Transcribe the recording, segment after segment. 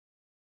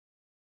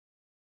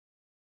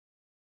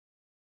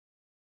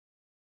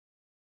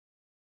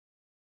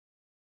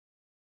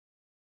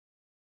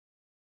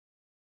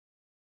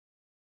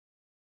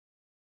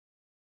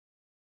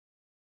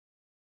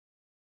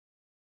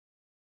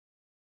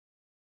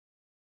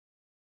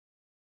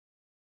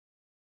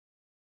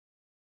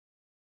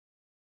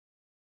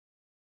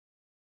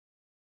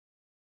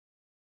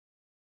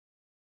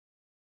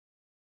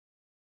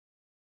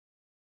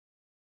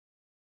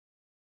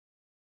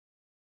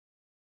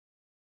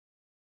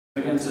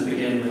We're going to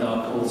begin with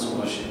our call to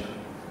worship.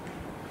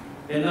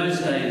 In those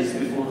days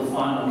before the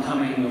final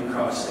coming of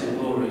Christ in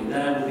glory,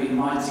 there will be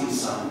mighty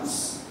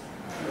signs.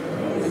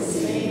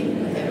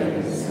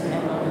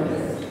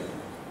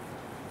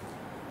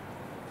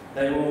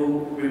 They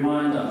will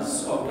remind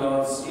us of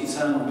God's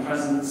eternal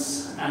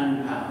presence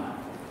and power.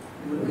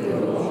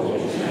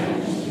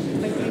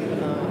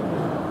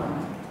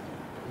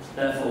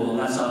 Therefore,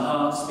 let our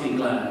hearts be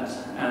glad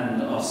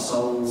and our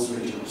souls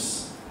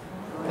rejoice.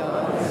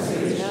 God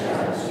has reached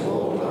out to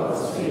all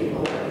God's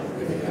people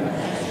with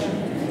compassion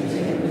and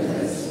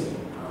tenderness.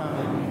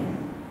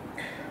 Amen.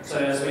 So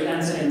as we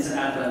enter into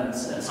Advent,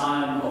 a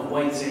time of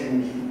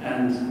waiting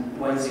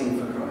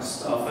for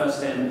Christ, our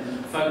first hymn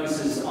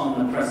focuses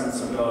on the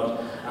presence of God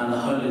and the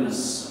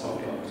holiness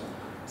of God.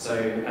 So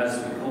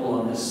as we call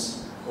on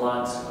this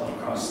light of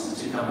Christ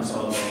to come into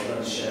our world, let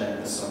us share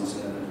the song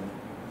together.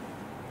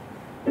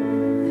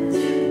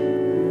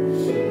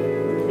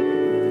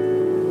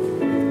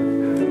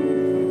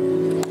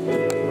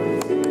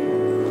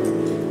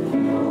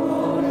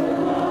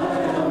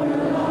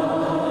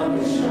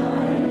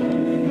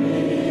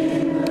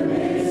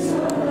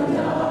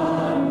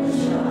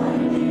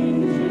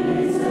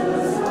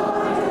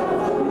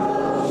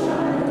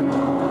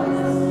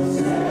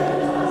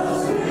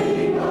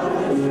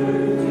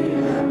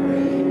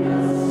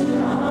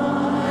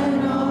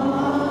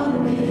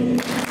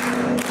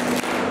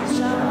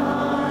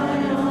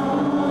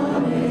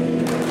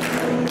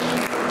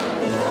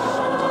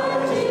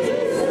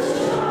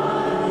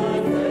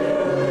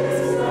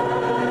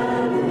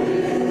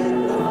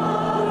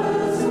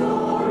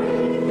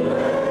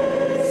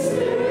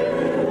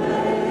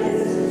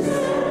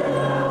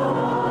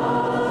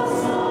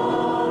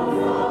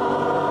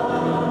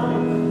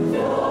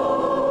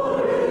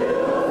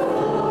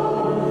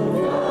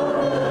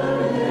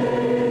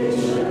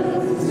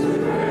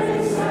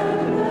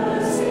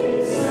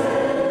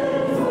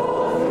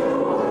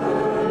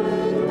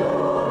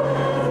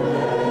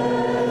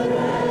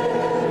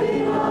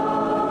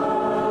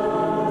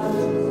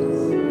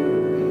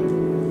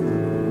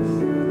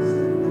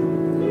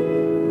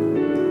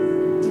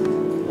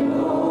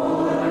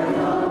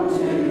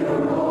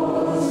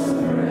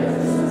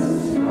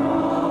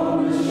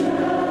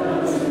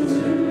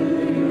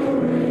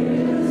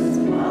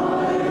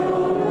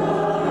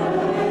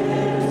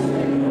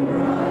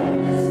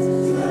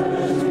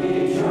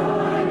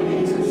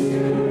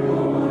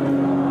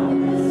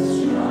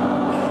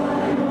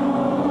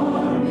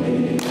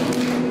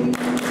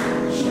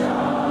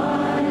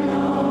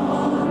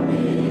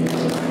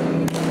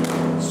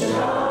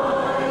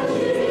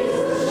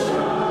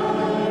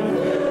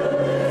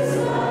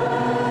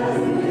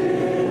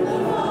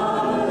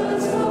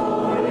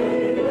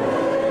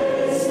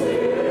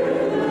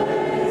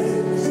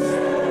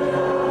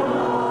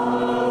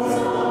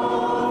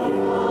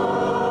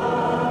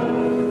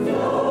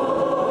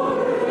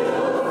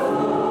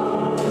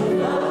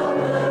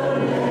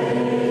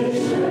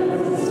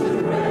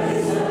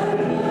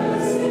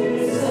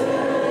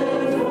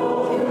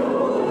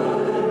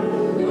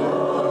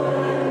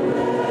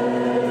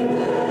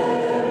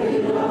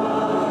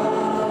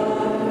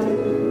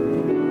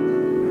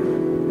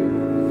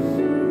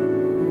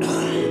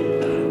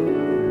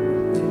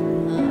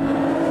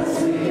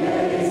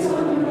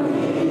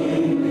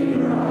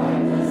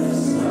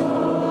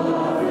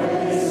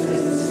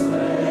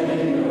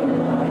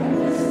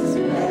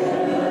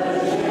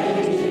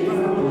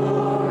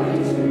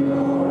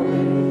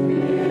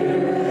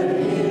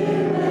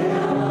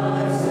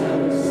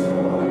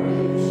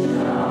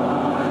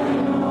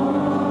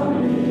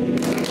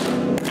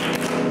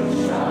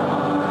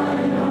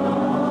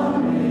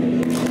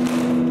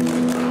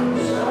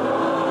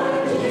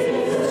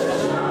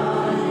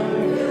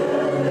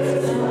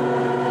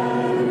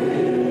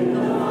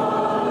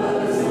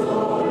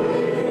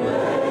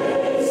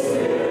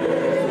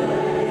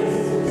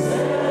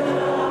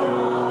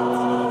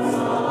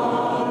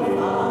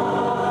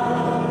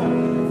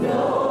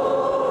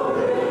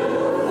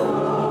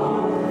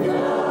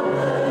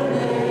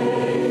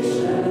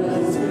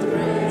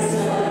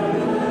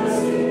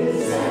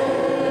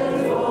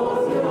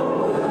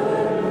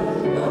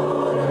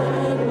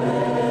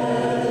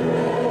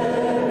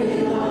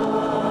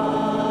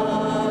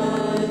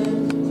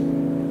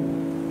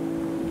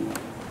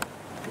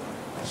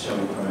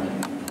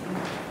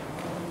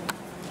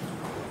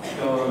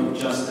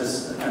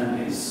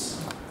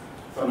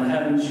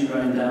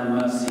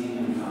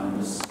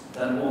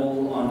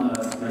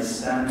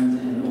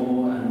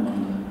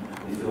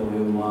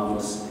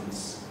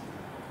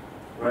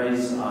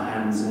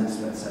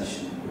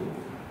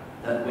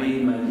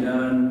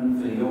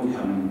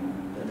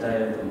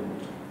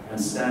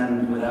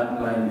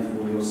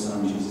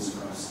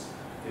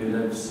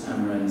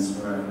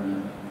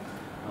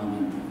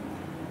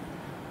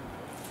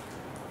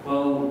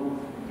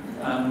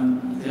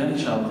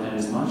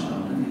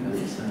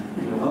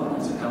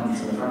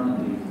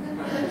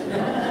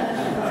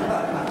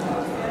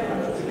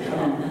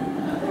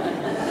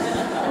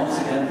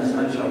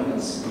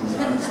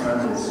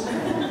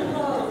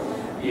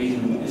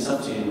 It's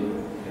up to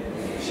you.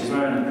 She's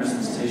wearing a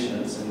Christmas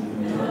t-shirt, so you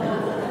can enjoy it.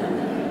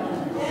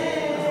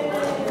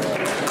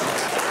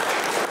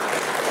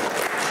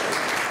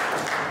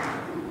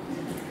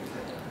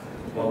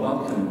 Well,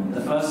 welcome.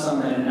 The first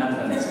Sunday in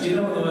Advent. Do you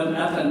know what the word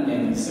Advent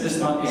means? This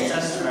might be a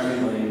test for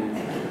everybody.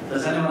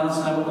 Does anyone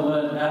else know what the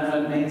word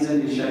Advent means?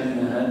 Andy's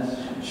shaking their head.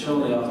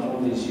 Surely after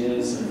all these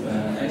years of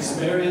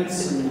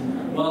experience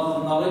and wealth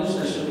of knowledge,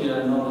 there should be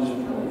a knowledge of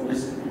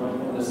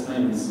what this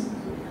means.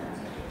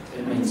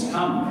 It means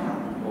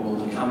come, or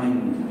the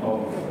coming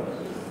of.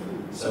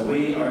 So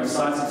we are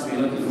excited to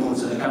be looking forward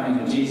to the coming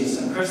of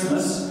Jesus at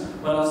Christmas.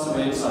 What else are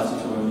we excited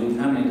for?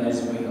 How many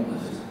days have we got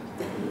left?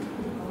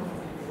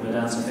 We're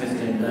down to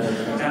 15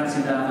 days. We're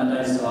counting down the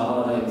days to our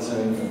holiday, so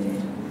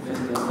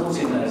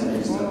 14 days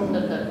next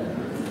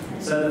time.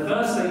 So the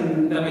first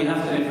thing that we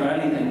have to do for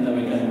anything that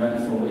we're getting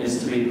ready for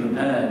is to be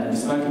prepared. And we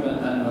spoke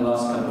about that in the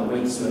last couple of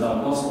weeks with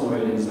our gospel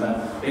readings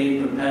about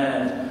being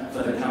prepared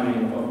for the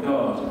coming of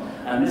God.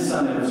 And this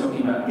Sunday we're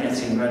talking about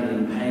getting ready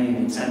and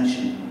paying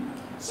attention.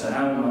 So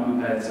how might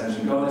we pay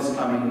attention? God is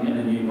coming in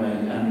a new way.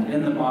 And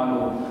in the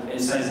Bible it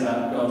says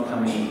about God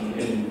coming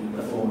in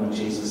the form of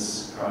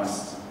Jesus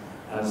Christ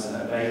as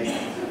a baby.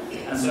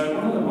 And so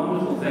one of the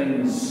wonderful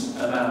things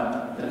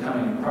about the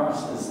coming of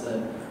Christ is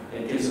that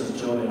it gives us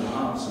joy in our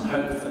hearts and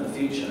hope for the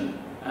future.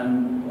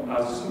 And I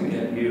was just going to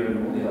get you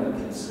and all the other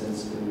kids to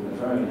do a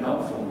very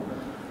helpful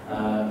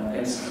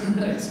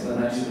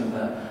explanation of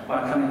that.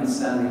 By coming and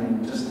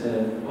standing just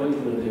there, all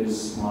you've got to do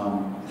is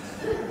smile.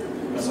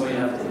 That's all you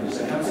have to do.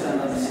 So come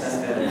stand on the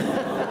step here.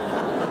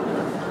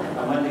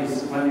 And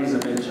Wendy's a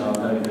big child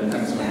over there.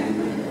 Thanks,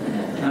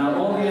 Wendy. Now,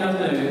 all you have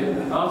to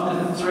do,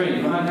 after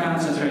 3, when I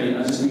count to 3, I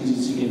just need you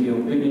to give your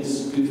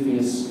biggest,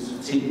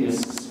 goofiest,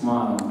 teethiest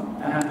smile.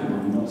 A happy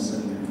one, not a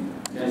silly one.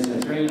 Okay, so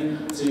 3,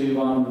 2,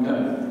 1, go.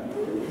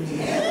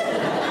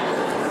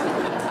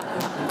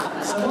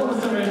 So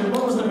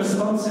what was the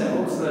response here?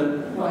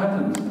 What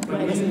happened? When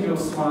you did your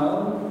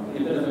smile, a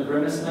bit of a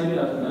grimace maybe, I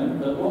don't know,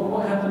 but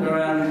what happened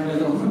around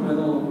with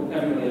all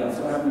everybody else?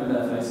 What happened with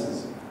their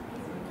faces?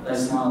 They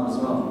smiled as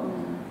well.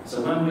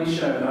 So when we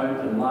show hope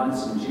and light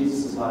and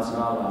Jesus' light in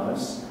our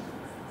lives,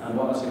 and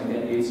what I was going to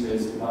get you to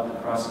is light the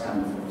Christ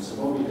candle for us. So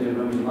what we do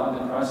when we light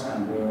the Christ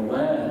candle, we're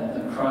aware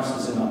that Christ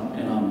is in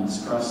our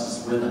midst, Christ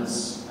is with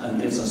us, and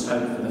gives us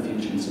hope for the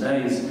future. And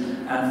today's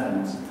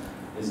Advent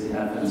is the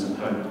Advent of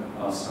hope,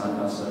 our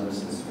service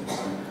this week.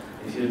 So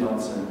if you'd like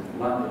to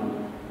light the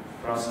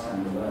Christ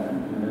candle there in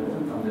the middle,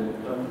 and do it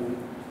purple.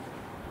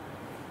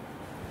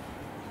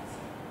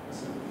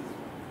 That's it.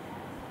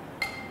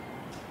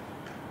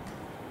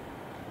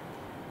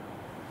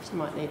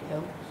 Might need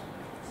help.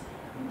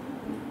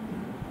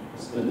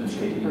 It's a bit of a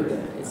shaky.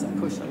 It's a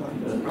push along.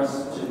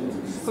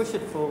 Push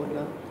it forward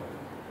now.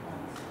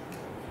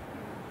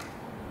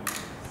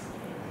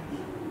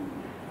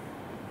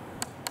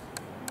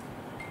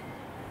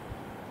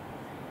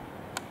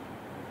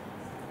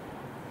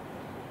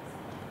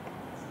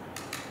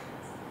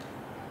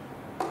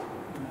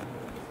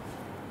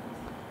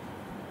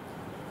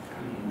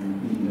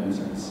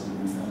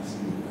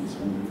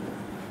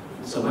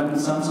 So when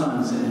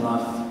sometimes in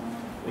life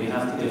we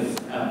have to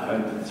give out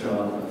hope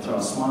through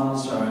our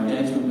smiles, through our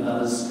engagement with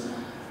others,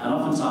 and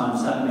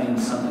oftentimes that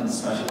means something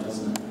special,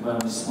 doesn't it? When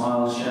we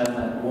smile, share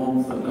that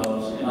warmth of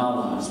God in our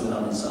lives with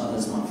others,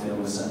 others might feel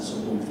a sense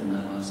of warmth in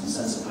their lives and a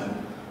sense of hope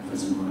for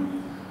tomorrow.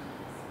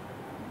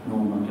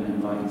 Norm, I'm going to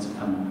invite you to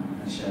come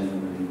and share your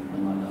reading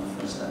and light our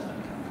first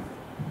Advent candle.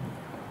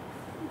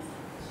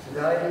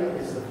 Today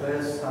is the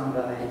first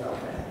Sunday of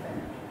Advent.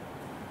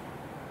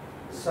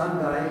 The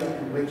Sunday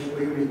in which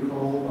we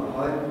recall the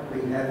hope we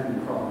have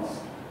in Christ.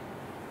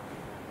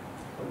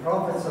 The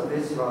prophets of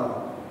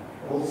Israel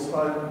all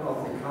spoke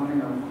of the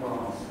coming of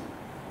Christ,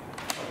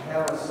 of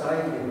how a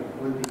Saviour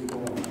would be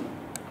born,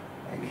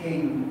 a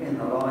king in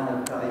the line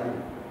of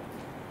David.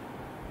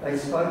 They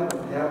spoke of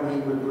how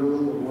he would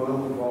rule the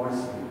world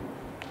wisely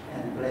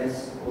and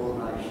bless all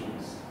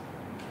nations.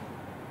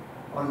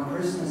 On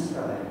Christmas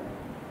Day,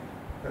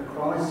 the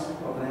Christ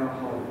of our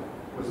hope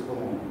was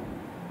born.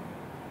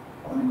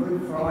 On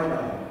Good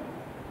Friday,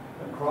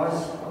 the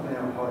Christ of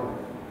our hope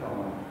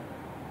died.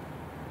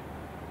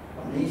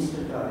 On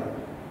Easter Day,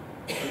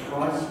 the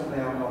Christ of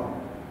our hope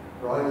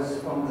rose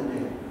from the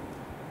dead.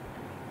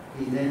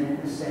 He then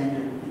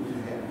ascended into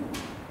heaven.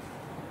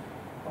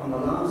 On the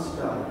last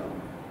day,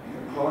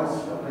 the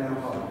Christ of our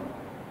hope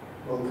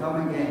will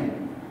come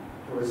again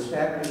to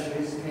establish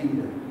his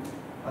kingdom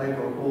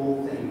over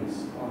all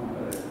things on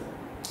earth.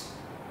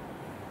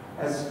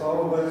 As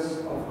followers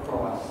of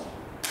Christ,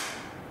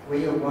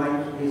 we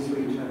await his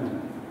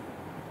return.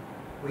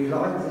 We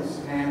light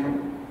this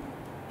candle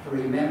to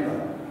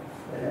remember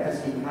that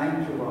as he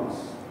came to us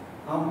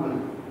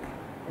humbly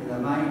in the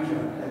manger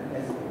at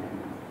Bethlehem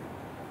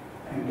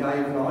and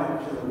gave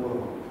light to the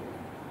world,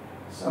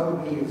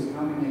 so he is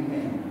coming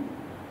again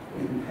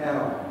in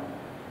power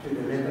to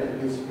deliver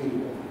his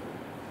people.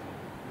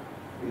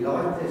 We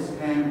light this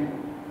candle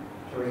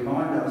to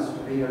remind us to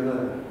be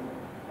alert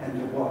and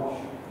to watch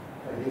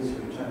for his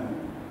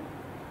return.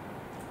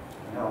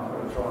 Now I've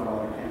got to try and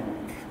light a candle.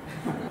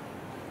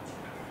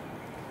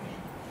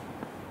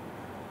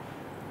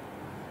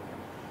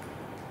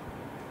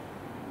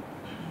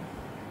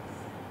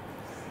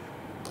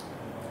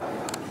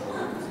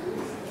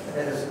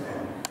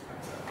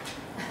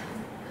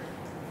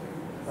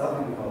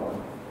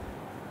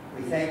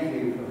 thank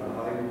you for the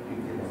hope you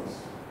give us.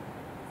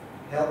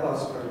 Help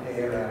us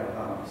prepare our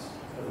hearts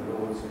for the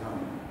Lord's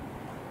coming.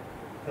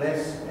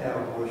 Bless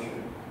our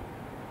worship.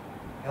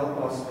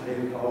 Help us to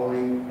live holy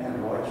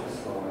and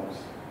righteous lives.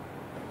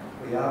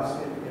 We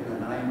ask it in the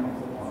name of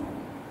the one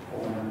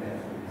born in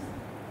Bethlehem.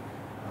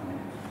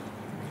 Amen.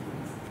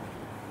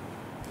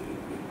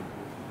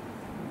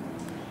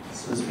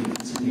 So as we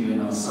continue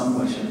in our psalm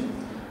worship,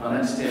 our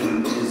next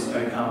hymn is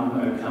O Come,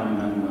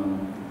 Emmanuel,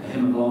 a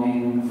hymn of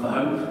longing for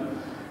hope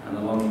and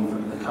a longing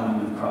for the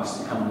coming of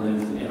Christ to come and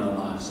live in our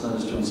lives. Let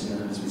us join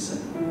together as we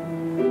sing.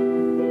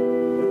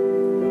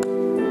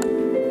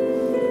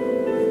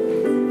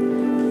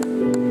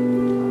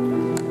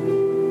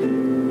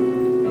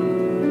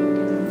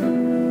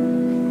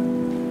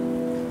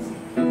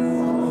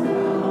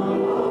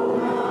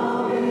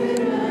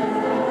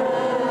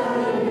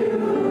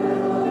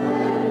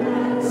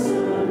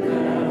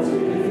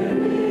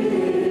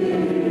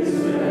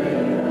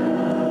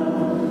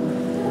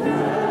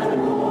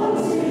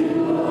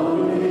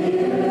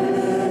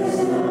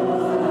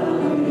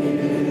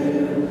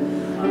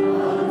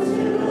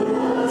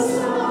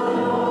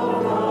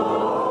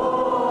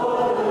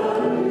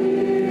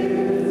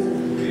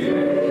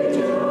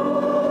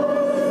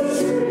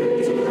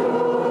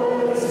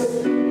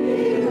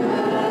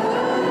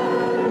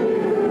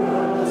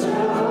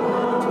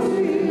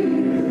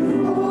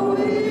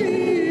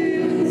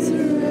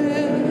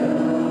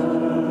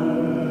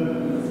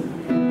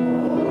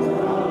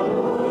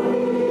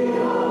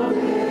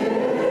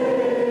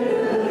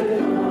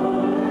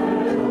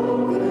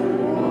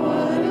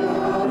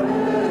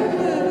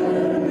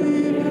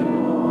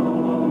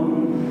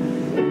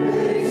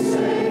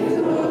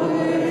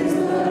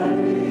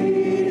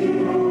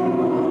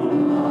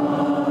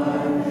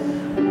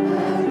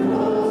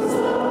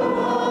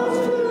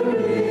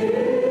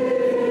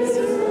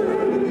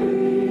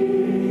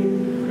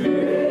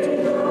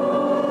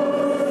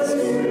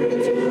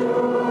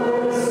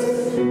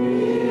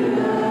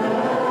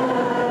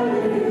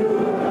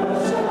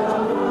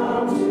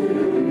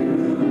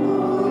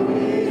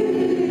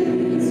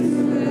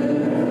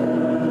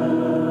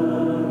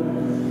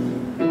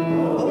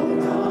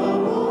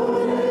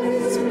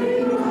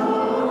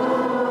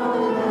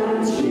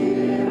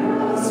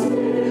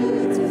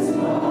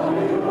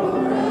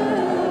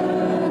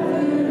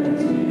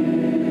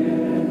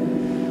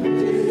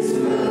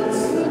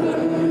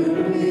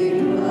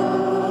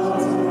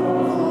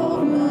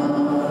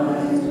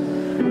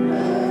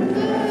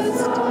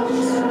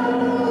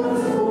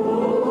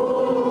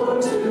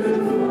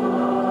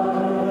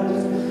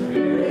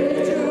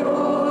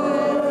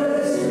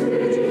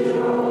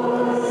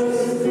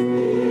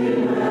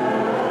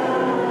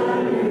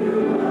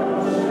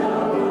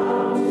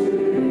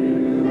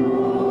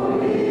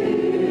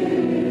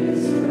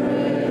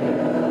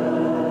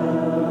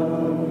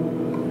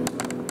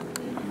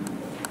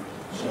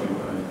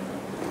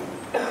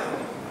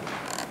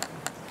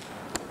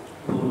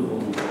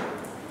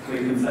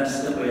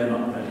 confess that we are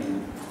not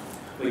ready.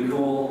 We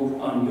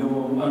call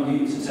on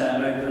you to tear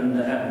open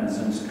the heavens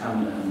and to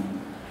come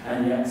down,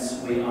 and yet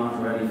we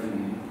aren't ready for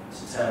you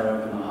to tear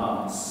open our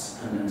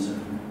hearts and enter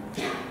them.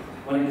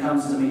 When it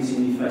comes to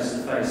meeting you face to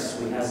face,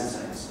 we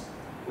hesitate.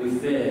 We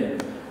fear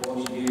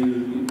what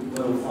you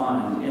will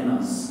find in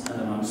us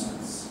and amongst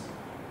us.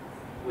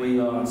 We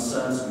are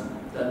uncertain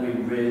that we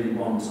really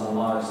want our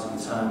lives to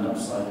be turned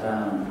upside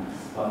down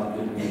by the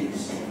good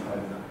news of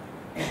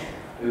hope.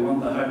 We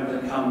want the hope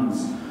that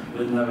comes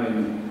with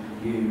knowing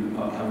you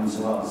are coming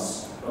to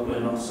us, but we're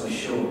not so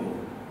sure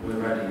we're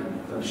ready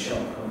for the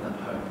shock of that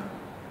hope.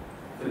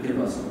 Forgive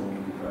us,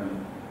 Lord, we pray.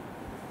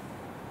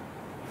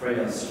 Free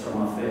us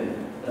from our fear,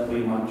 that we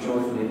might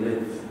joyfully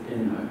live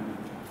in hope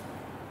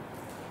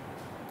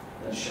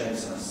that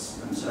shapes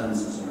us and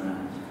turns us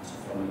around to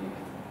follow you.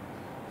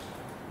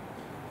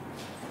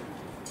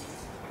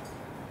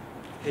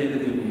 Hear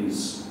the good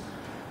news.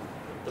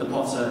 The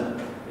potter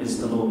is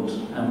the Lord,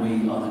 and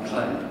we are the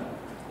clay,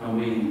 and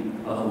we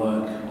are the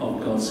work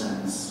of God's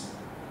hands.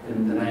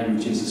 In the name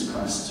of Jesus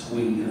Christ,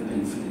 we have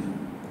been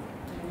forgiven.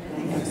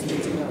 Thanks be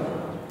to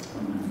God.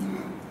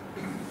 Amen.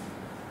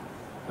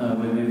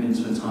 We're moving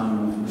to a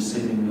time of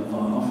receiving of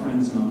our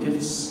offerings and our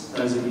gifts.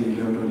 Those of you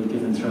who have already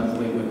given throughout the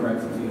week, we're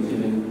grateful for your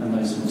giving, and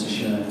those who want to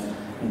share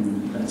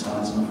in their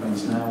tithes and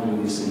offerings now will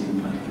receive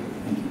in thank you.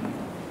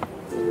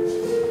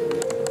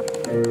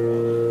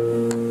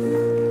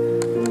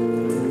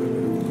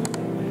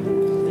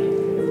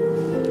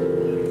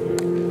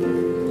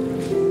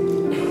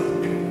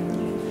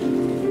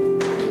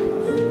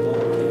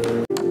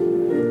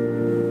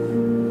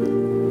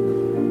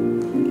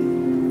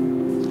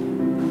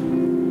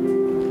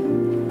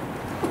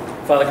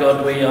 Father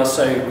God, we are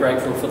so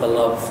grateful for the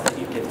love that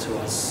you give to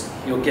us,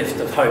 your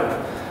gift of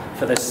hope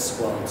for this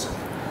world.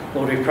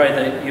 Lord, we pray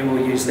that you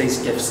will use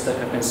these gifts that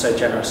have been so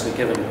generously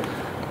given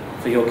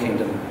for your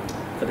kingdom,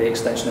 for the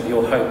extension of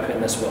your hope in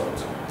this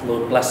world.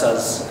 Lord, bless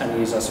us and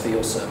use us for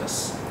your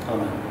service.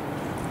 Amen.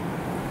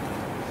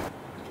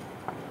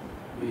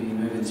 We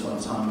move into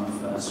our time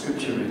of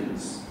scripture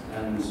readings,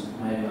 and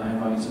may I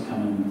invite you to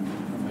come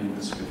and read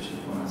the scripture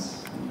for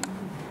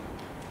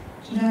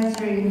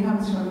Today's reading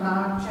comes from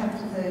Mark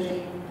chapter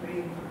 13,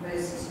 reading from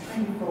verses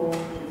 24 to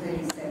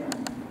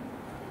 37.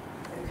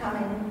 The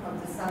coming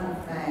of the Son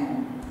of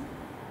Man.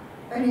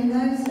 But in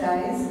those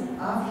days,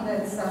 after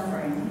that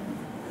suffering,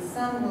 the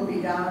sun will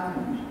be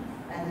darkened,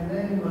 and the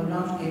moon will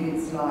not give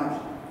its light,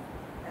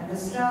 and the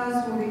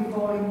stars will be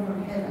falling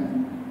from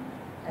heaven,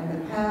 and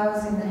the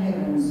powers in the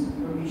heavens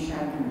will be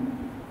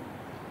shaken.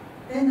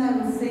 Then they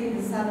will see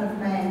the Son of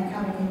Man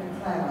coming in the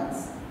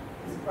clouds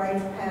with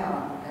great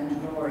power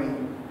and glory.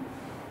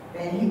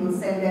 Then he will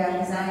send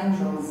out his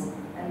angels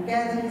and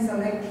gather his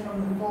elect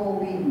from the four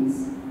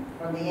winds,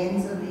 from the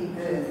ends of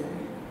the earth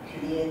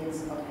to the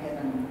ends of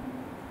heaven.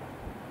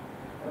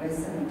 The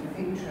lesson of the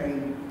fig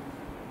tree.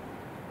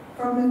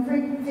 From the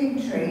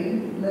fig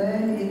tree,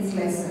 learn its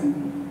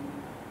lesson.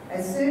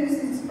 As soon as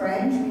its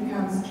branch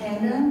becomes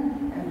tender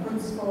and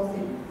puts forth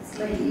its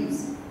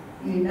leaves,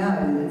 you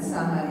know that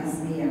summer is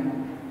near.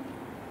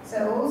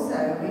 So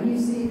also, when you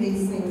see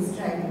these things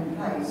taking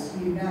place,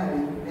 you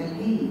know that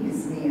he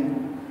is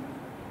near,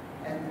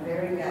 at the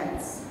very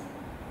gates.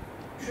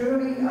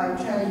 Truly, I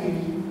tell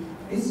you,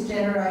 this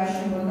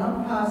generation will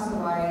not pass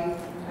away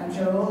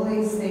until all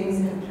these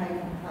things have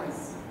taken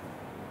place.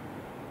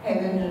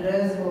 Heaven and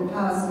earth will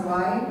pass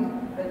away,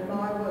 but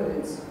my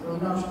words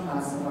will not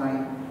pass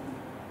away.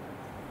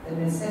 The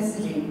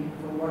necessity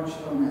for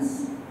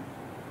watchfulness.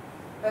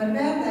 But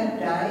about that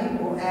day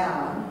or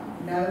hour,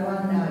 no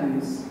one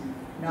knows,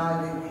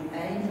 neither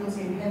the angels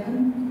in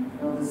heaven,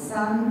 nor the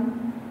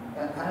Son,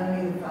 but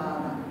only the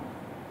Father.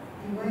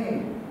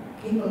 Beware,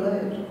 keep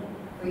alert,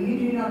 for you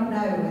do not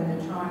know when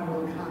the time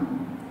will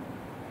come.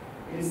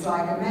 It is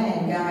like a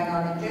man going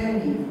on a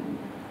journey,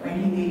 when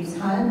he leaves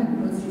home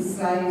and puts his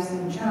slaves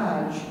in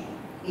charge,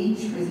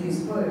 each with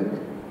his work,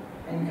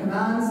 and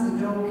commands the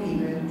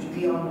doorkeeper to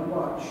be on the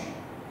watch.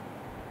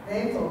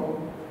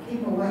 Therefore,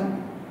 keep awake,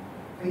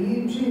 for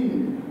you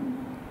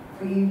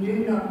do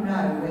not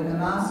know when the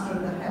master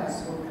of the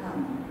house will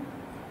come.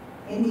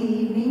 In the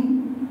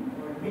evening,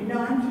 or at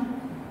midnight,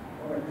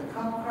 or at the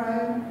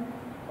cockcrow,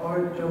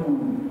 or at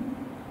dawn,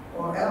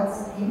 or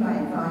else he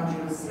may find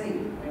you asleep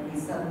when he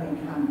suddenly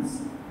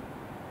comes.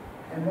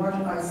 And what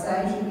I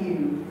say to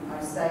you, I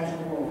say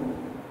to all,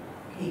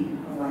 keep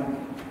awake.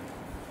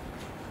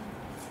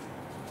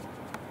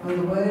 For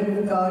the word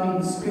of God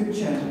in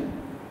Scripture,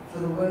 for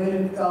the word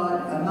of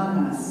God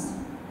among us,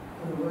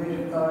 for the word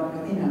of God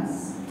within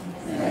us.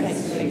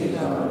 Thanks be to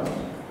God.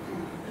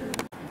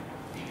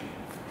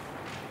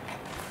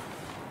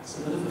 It's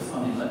a bit of a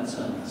funny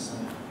lectern, so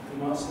it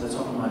marks at the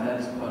top of my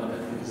head quite a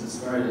bit because it's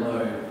very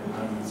low,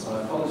 so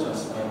I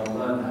apologise for that. I'll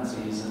learn how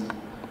to use it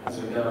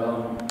as we go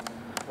along.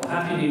 Well,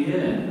 Happy New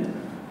Year!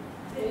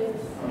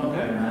 I'm not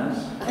going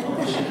mad. I'm not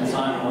pushing the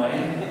time away.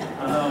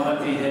 I know I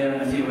won't be here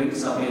in a few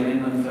weeks. I'll be in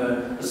England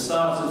for the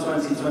start of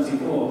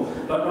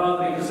 2024, but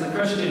rather because the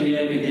Christian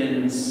year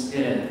begins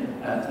here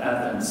at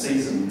Advent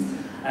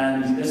season,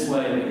 and this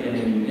way of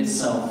beginning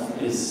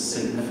itself is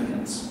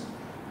significant.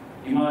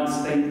 You might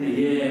think the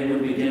year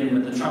would begin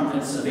with the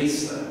trumpets of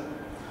Easter,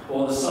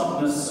 or the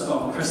softness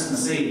of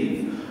Christmas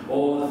Eve,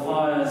 or the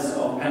fires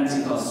of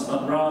Pentecost,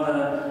 but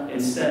rather,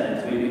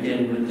 instead, we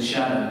begin with the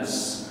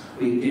shadows.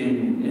 We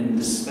begin in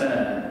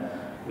despair.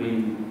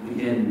 We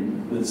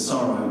begin with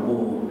sorrow,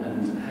 war,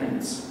 and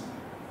hate.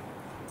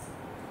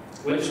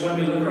 Which, when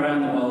we look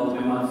around the world,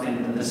 we might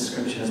think that this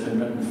scripture has been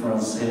written for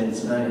us here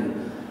today.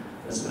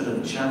 There's a bit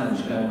of a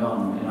challenge going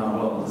on in our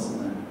world,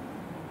 isn't there?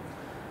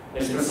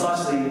 It's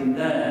precisely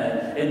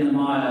there, in the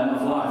mire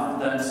of life,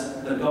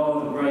 that the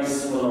God of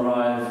grace will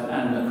arrive,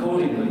 and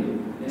accordingly,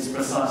 it's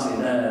precisely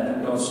there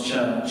that God's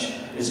church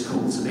is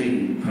called to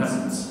be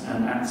present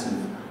and active,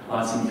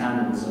 lighting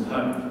candles of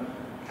hope,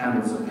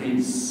 candles of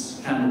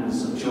peace,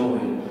 candles of joy,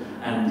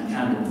 and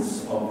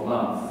candles of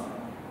love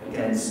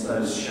against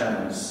those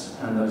shadows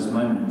and those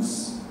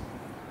moments.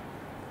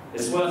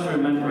 It's worth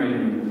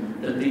remembering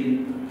the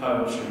deep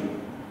poetry.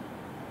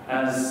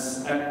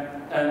 As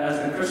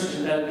the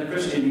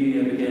Christian New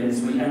Year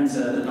begins, we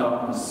enter the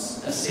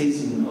darkness, a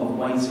season of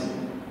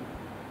waiting,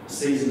 a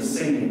season of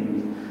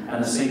singing,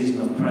 and a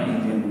season of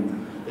praying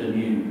in the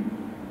new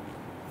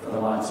for the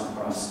light of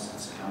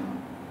Christ to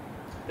come.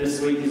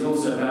 This week is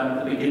also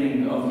about the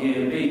beginning of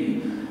Year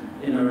B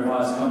in a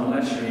Revised Common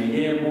Lectionary, a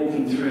year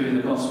walking through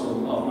the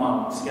Gospel of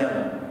Mark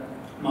together.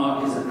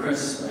 Mark is a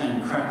crisp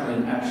and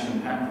crackling,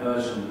 action-packed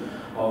version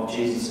of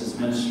Jesus'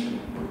 ministry,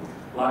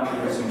 likely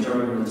written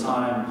during the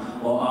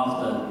time or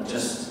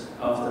just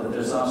after the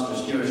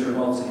disastrous Jewish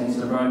revolt against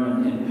the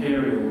Roman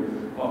imperial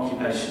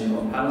occupation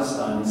of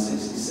Palestine in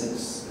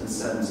 66 and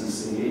 70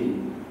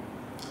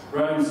 CE.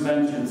 Rome's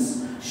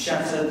vengeance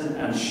shattered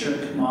and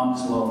shook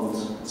Mark's world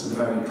to the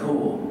very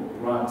core,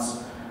 right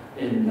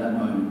in that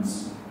moment.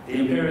 The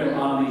imperial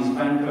armies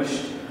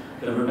vanquished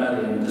the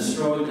rebellion and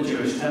destroyed the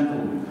Jewish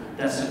temple,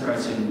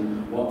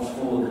 desecrating what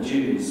for the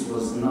Jews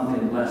was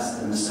nothing less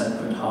than the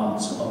sacred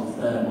heart of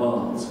their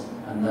world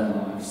and their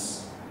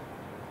lives.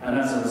 And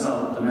as a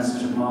result, the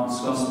message of Mark's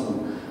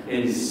Gospel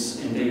is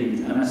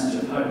indeed a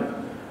message of hope,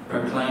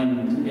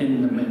 proclaimed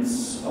in the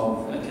midst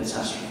of a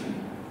catastrophe.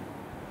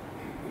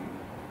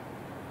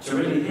 To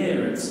really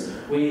hear it,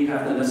 we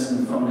have to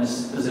listen from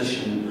this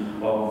position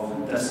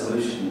of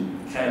desolation,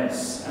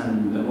 chaos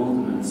and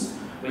bewilderment.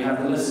 We have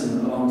to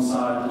listen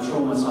alongside the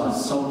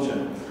traumatised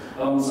soldier,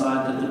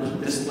 alongside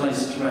the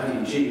displaced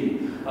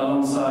refugee,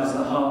 alongside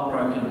the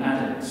heartbroken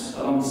addict,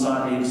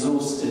 alongside the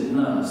exhausted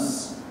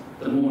nurse,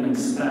 the mourning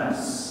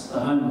spouse, the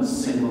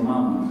homeless single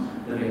mum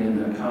living in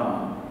her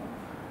car.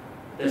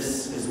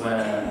 This is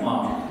where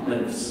Mark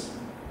lives.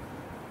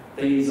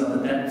 These are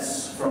the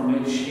depths from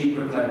which he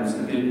proclaims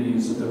the good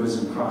news of the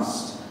risen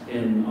Christ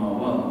in our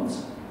world.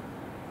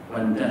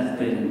 When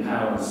death-dealing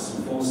powers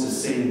and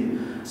forces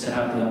seem to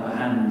have the upper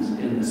hand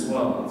in this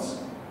world,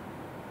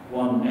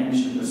 one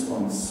ancient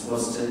response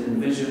was to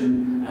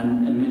envision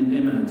an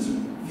imminent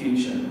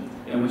future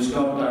in which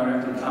God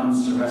directly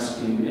comes to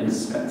rescue in a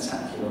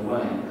spectacular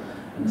way,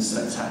 in a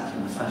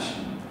spectacular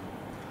fashion,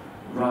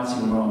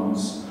 righting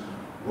wrongs,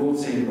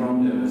 rorting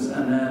wrongdoers,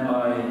 and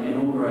thereby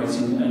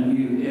inaugurating a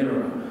new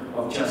era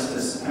of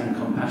justice and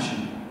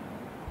compassion.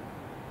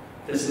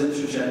 This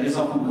literature is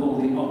often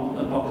called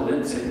the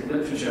apocalyptic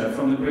literature,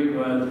 from the Greek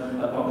word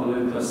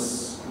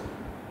apokalypos,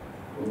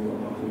 or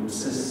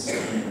apocalypsis,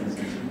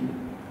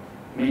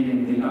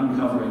 meaning the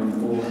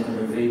uncovering or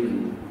the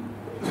revealing.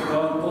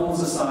 God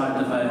pulls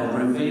aside the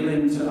veil,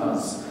 revealing to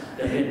us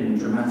the hidden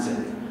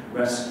dramatic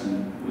rescue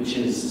which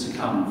is to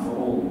come for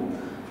all.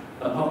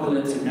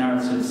 Apocalyptic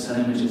narratives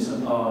and images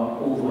are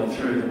all the way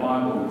through the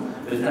Bible,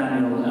 with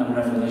Daniel and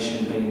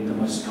Revelation being the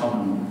most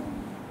common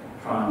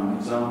prime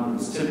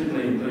examples,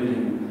 typically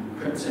including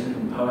cryptic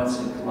and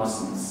poetic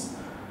lessons,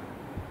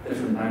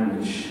 different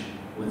language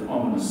with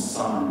ominous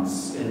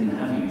signs in the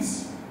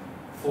heavens,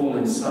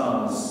 falling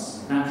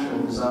stars,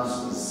 natural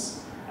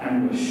disasters,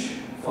 anguish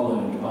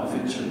followed by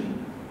victory.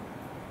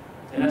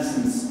 In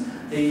essence,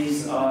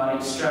 these are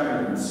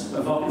extravagant,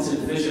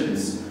 evocative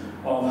visions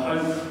of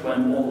hope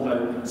when all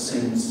hope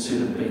seems to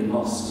have been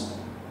lost.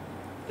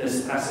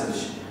 This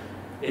passage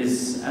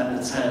is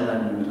at the tail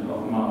end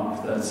of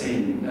Mark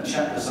 13, a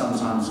chapter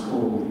sometimes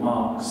called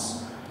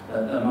Mark's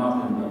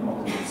Markan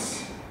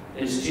Apocalypse.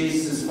 It's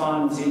Jesus'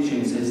 final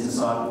teachings to his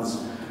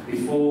disciples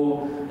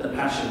before the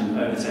passion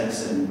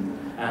overtakes him,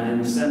 and in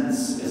a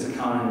sense is a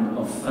kind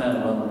of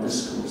farewell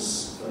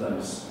discourse for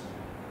those.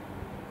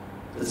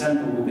 The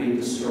temple will be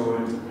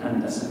destroyed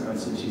and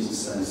desecrated, Jesus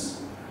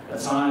says. A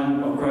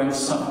time of great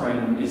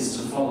suffering is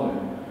to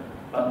follow,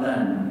 but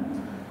then,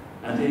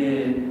 and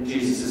here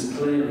Jesus is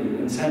clearly,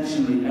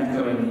 intentionally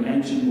echoing the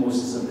ancient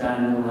voices of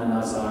Daniel and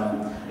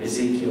Isaiah,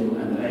 Ezekiel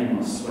and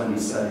Amos when he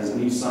says,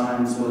 new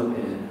signs will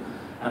appear,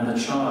 and the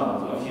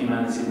child of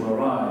humanity will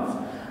arrive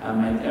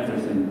and make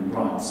everything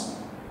right.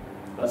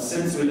 But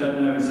since we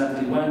don't know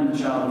exactly when the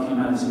child of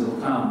humanity will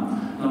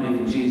come, not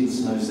even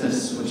Jesus knows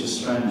this, which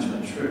is strange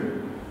but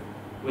true.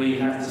 We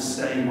have to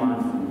stay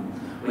mindful.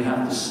 We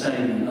have to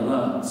stay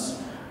alert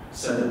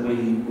so that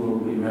we will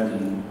be ready.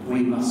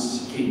 We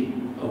must keep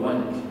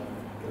awake,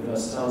 the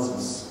verse tells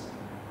us.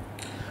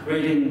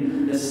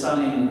 Reading this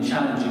stunning and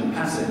challenging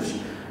passage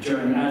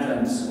during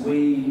Advent,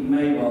 we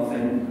may well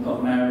think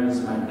of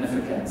Mary's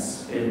Magnificat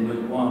in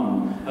Luke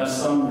 1, her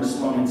song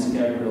responding to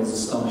Gabriel's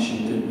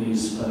astonishing good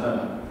news for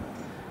her.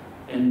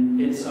 In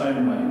its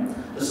own way,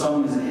 the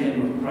song is a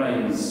hymn of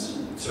praise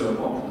to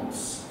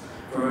Apocalypse,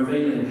 for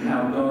revealing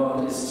how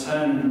God is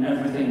turning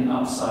everything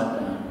upside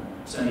down,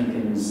 turning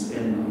things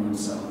in on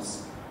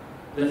themselves,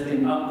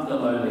 lifting up the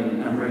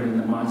lowly and bringing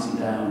the mighty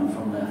down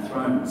from their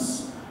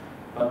thrones.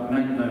 But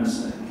make no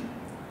mistake,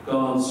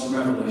 God's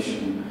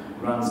revolution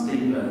runs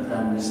deeper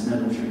than this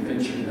military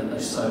victory that they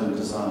so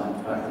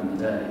desired back in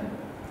the day.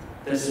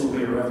 This will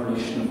be a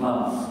revolution of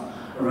love,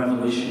 a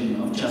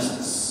revolution of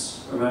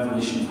justice, a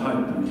revolution of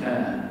hope and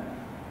care,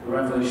 a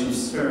revolution of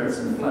spirit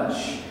and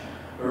flesh,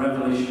 a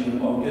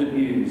revolution of good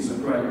news,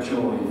 of great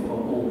joy for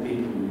all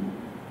people.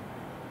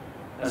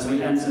 As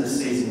we enter the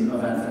season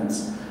of Advent,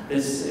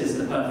 this is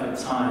the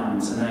perfect time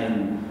to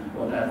name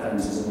what Advent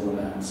is all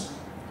about.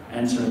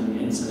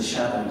 Entering into the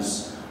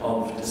shadows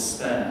of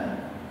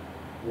despair,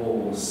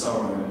 war,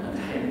 sorrow and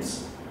hate,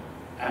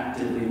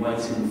 actively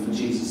waiting for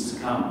Jesus to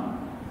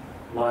come,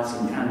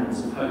 lighting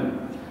candles of hope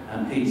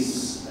and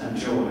peace and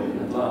joy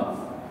and love.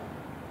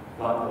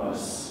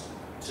 Likewise,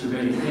 to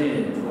really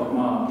hear what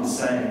Mark is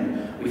saying,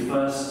 we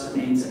first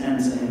need to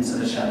enter into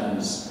the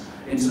shadows,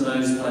 into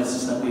those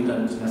places that we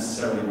don't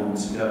necessarily want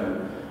to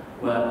go,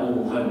 where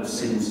all hope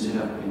seems to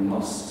have been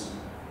lost.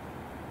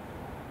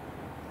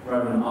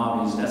 Roman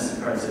armies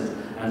desecrated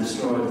and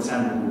destroyed the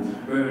temple,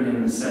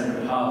 ruining the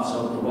sacred heart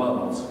of the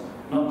world,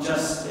 not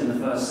just in the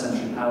first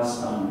century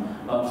Palestine,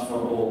 but for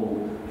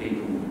all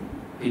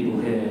people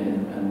here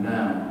and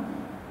now.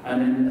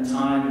 And in a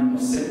time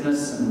of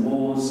sickness and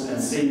wars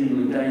and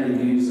seemingly daily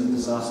news of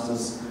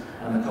disasters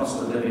and the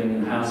cost of living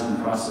and housing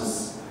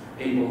crisis,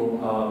 people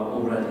are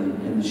already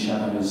in the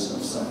shadows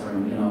of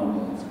suffering in our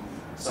world,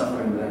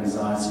 suffering with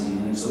anxiety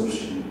and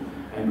exhaustion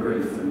and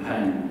grief and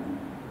pain.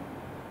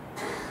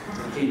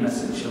 The key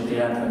message of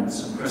the Advent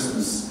of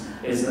Christmas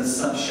is that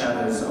such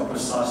shadows are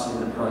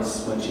precisely the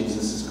place where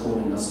Jesus is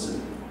calling us to.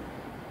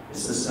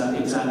 It's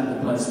exactly the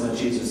place where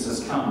Jesus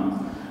has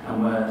come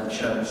and where the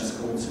church is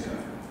called to go.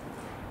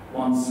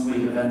 Once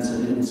we have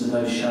entered into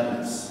those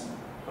shadows,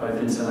 both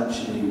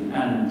intellectually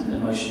and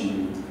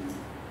emotionally,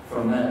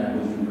 from there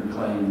we can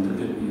proclaim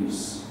the good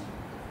news,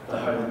 the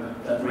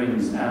hope that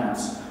rings out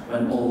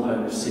when all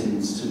hope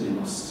seems to be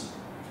lost.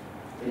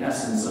 The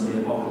essence of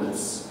the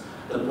apocalypse,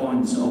 the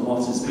point of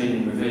what is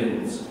being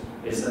revealed,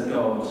 is that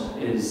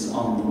God is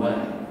on the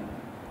way.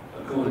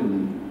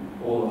 Accordingly,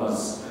 all of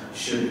us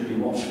should be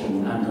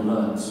watchful and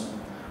alert.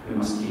 We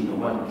must keep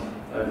awake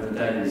over the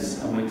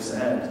days and weeks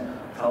ahead,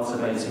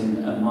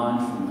 cultivating a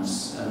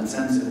mindfulness and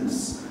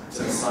attentiveness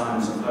to the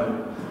signs of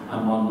hope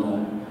and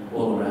wonder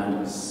all around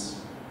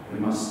us. We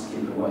must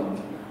keep awake,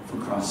 for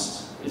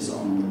Christ is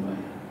on the way.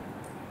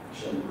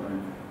 Shall we pray?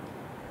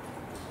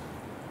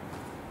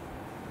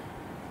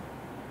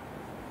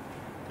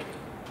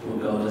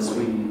 Lord God, as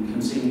we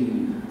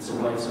continue to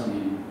wait on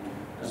you,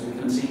 as we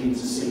continue to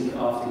seek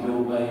after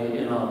your way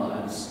in our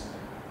lives,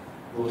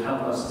 Lord,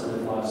 help us to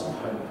live lives of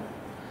hope.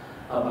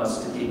 Help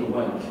us to keep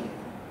awake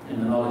in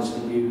the knowledge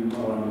that you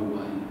are on your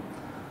way.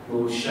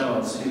 Lord, show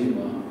us who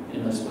you are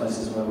in those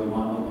places where we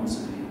might not want to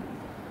be.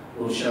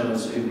 Lord, show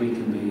us who we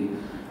can be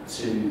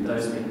to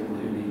those people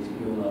who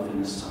need your love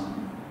in this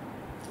time.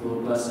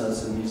 Lord, bless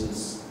us and use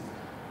us.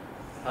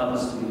 Help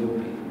us to be your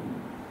people.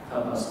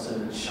 Help us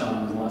to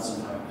shine the lights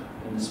of hope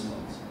in this world.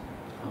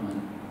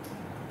 Amen.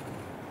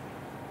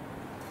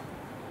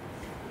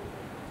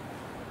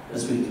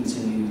 As we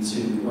continue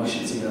to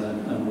worship together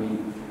and we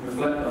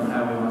reflect on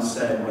how we might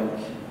stay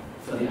awake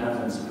for the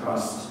advent of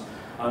Christ,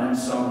 our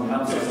next song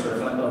helps us to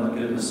reflect on the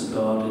goodness of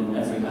God in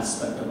every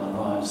aspect of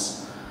our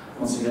lives.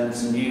 Once again,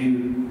 it's a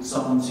new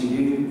song to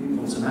you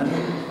or to many.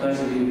 Those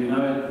of you who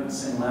know it,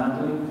 sing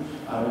loudly.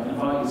 I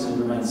invite you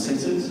to remain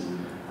seated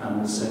and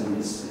we'll sing.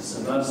 It's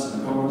a verse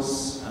and a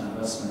chorus and a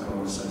verse and a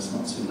chorus, so it's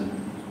not too late.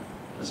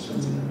 Let's join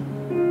together.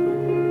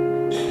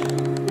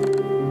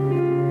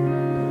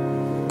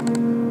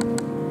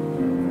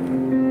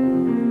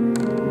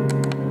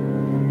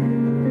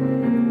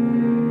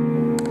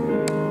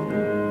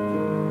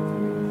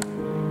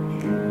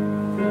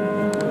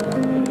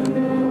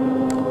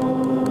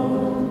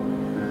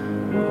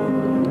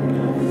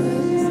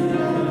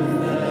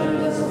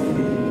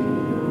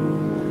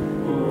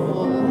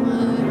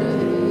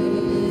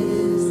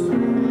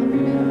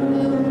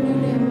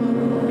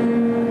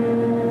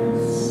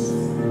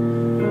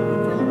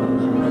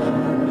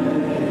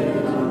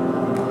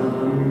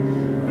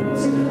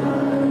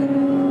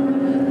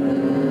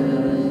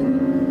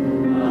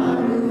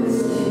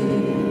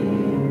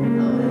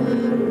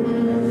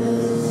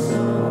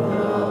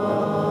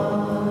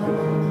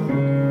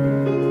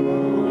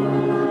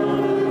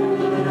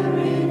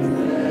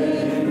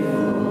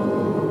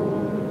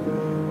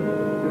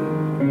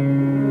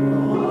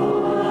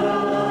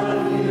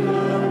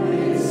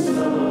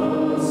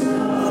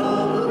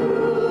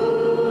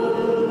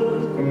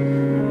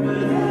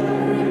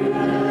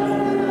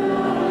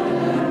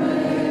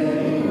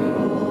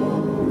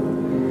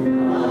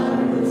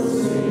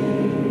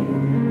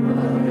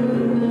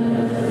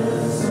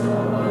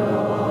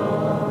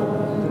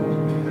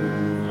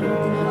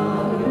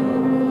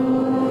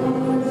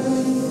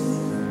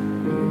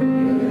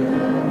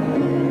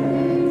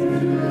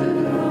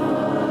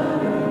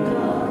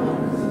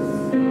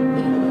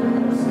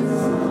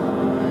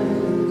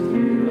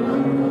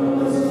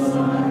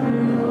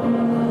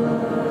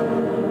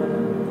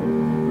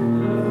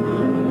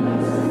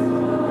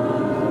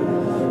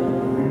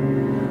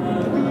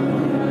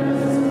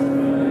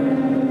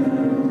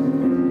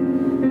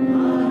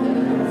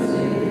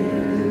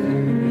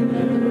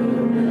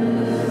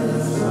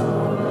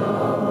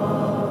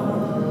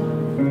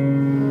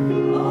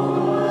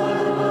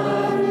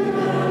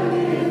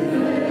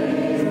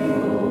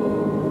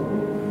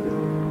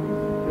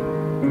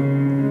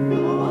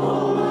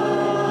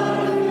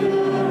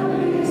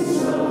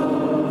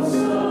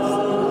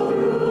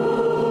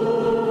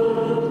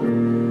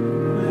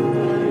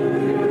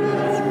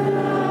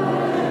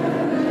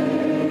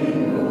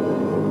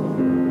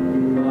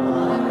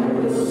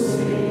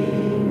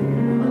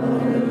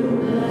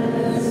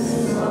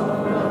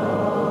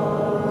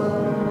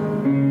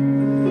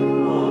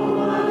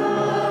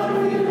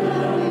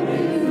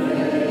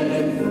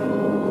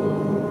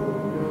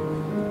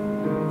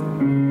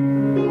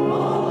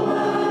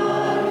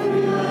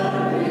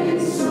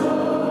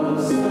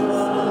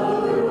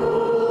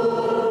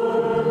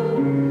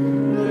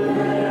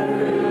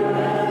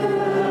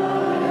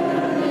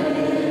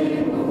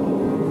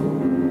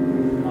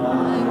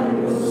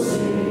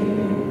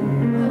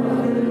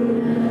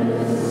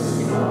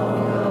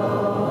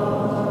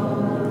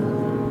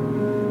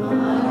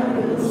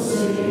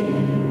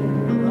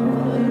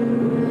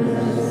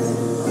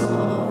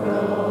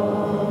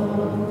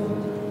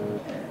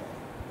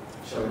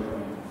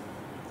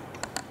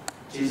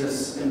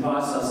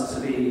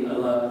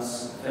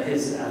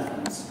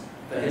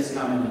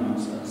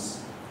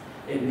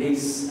 In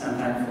peace and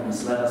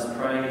thankfulness, let us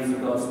pray for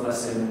God's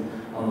blessing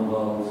on the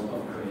world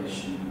of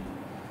creation.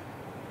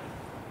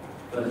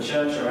 For the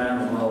church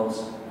around the world,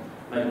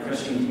 Make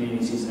Christian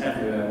communities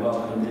everywhere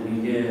welcome the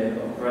new year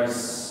of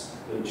grace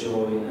with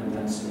joy and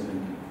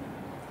thanksgiving.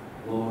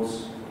 Lord,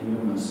 in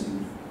your mercy.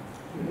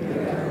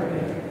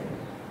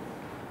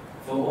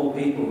 For all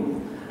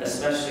people,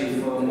 especially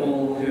for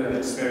all who have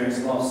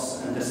experienced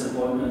loss and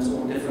disappointment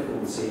or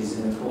difficulties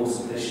in the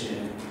course of this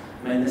year,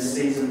 may this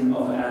season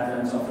of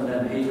Advent offer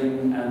them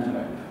healing and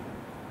hope.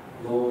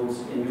 Lord,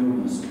 in your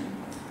mercy.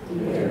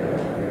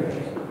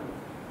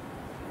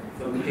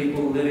 For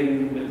people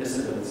living with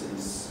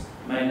disabilities,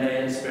 may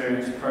they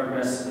experience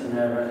progress in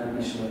their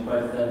recognition of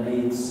both their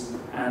needs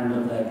and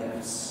of their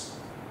gifts.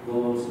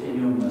 Lord,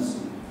 in your mercy.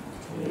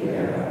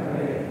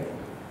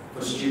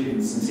 For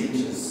students and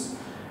teachers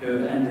who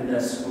have ended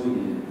their school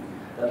year,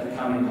 that the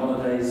coming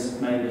holidays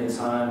may be a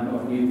time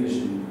of new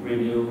vision,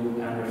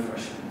 renewal and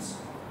refreshment.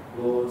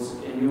 Lord,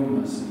 in your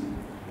mercy.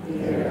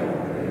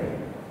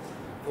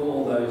 For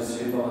all those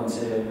who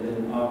volunteer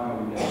within our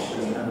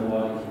congregation and the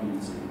wider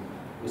community,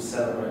 we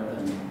celebrate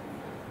them.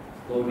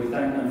 Lord, we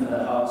thank them for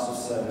their hearts of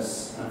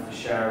service and for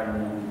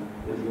showering them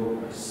with your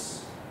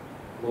grace.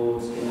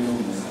 Lord, in your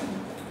mercy.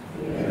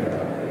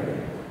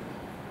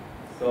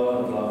 God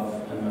of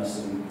love and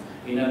mercy,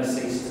 you never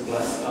cease to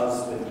bless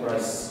us with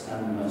grace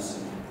and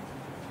mercy.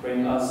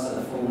 Bring us to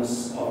the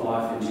fullness of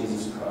life in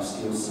Jesus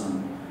Christ, your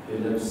Son, who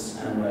lives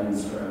and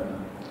reigns forever.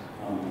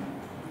 Amen.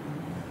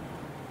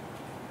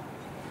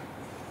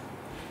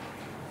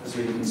 As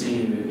we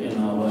continue in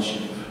our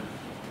worship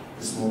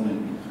this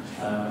morning,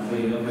 we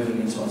are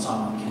moving into our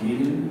time of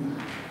communion.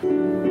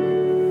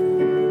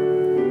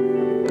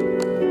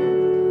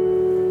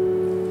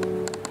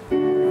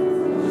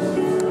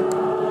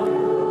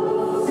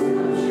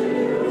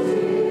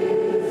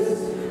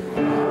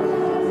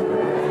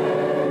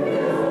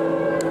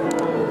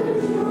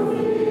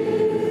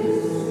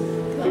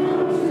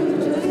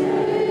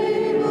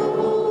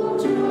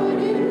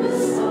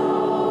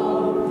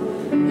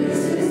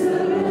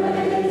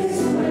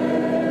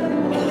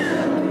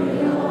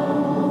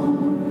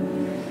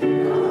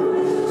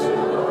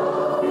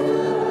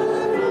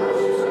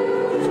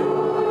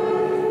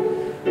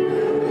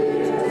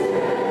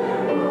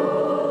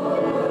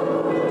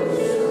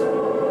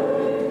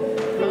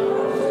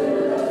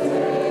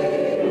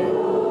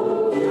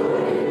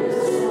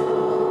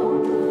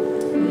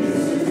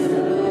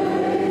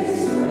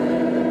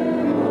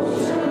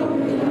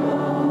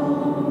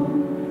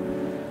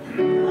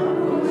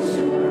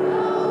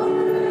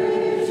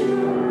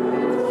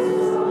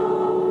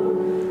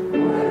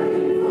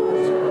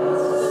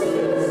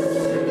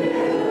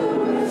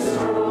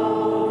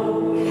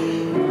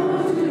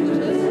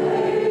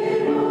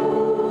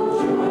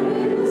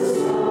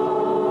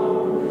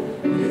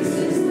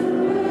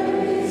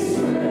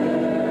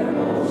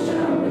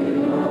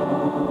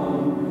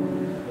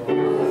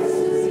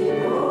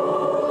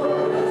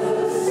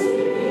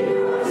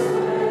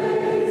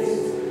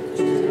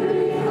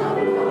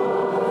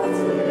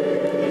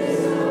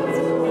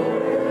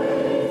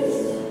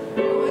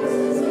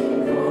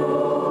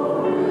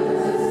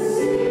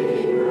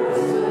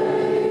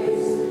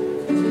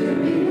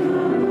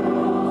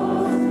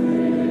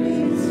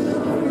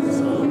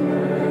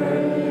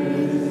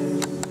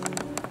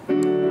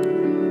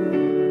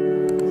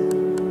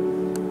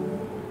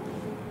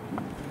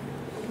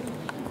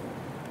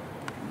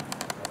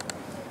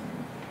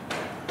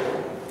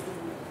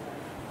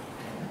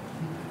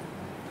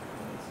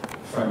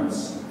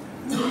 Friends,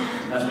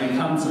 as we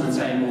come to the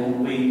table,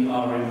 we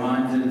are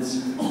reminded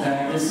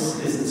that this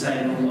is the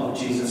table of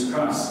Jesus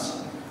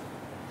Christ,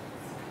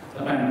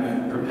 a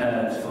banquet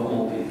prepared for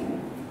all people,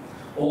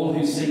 all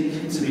who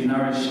seek to be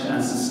nourished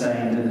and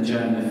sustained in the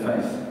journey of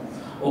faith,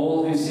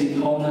 all who seek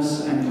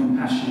wholeness and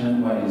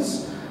compassionate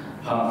ways,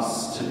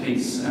 paths to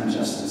peace and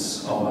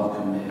justice are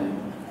welcome here.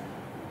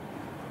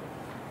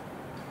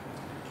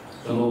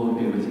 The Lord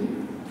be with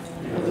you.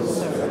 And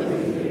also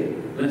with you.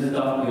 Lift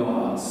up your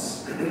hearts.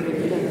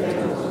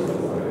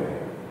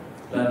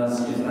 Let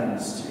us give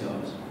thanks to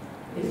God.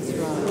 It is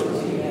right to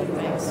give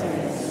thanks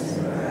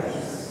and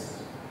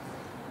praise.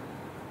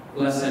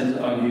 Blessed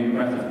are you,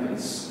 breath of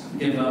peace,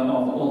 giver of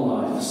all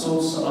life,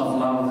 source of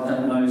love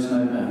that knows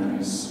no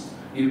boundaries.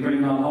 You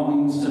bring our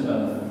longings to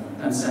birth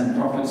and send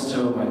prophets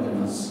to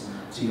awaken us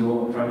to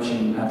your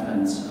approaching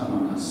advent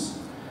among us.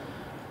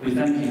 We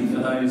thank you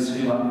for those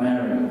who, like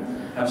Mary,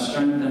 have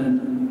strength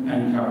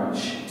and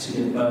courage to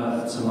give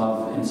birth to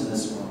love into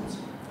this world.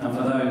 And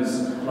for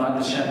those, like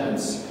the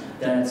shepherds,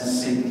 dare to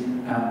seek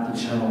out the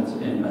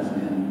child in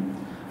Bethlehem.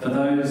 For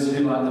those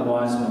who, like the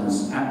wise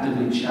ones,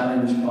 actively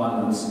challenge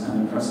violence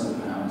and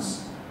oppressive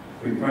powers.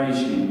 We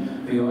praise you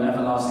for your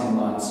everlasting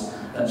light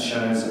that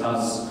shows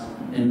us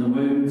in the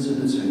womb to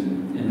the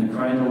tomb, in the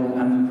cradle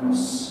and the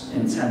cross,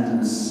 in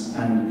tenderness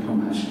and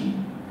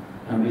compassion.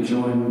 And we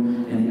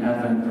join in the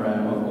Advent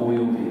prayer of all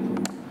your people.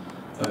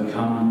 O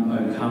come,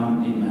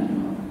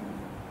 Emmanuel.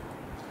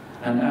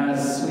 And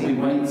as we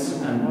wait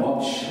and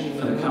watch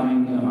for the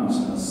coming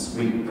amongst us,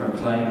 we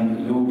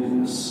proclaim your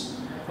goodness.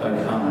 O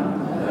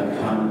come,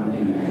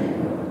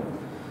 Emmanuel.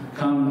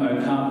 Come,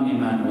 O come,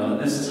 Emmanuel.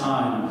 At this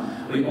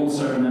time, we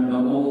also remember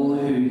all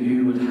who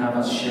you would have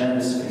us share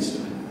this feast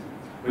with.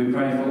 We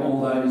pray for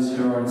all those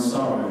who are in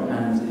sorrow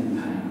and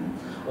in pain,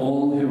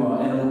 all who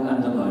are ill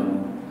and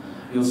alone.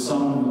 Your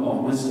song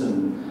of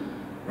wisdom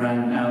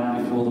rang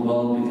out before the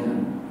world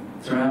began.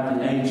 Throughout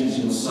the ages,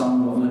 your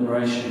song of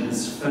liberation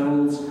has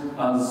filled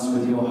us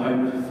with your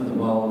hope for the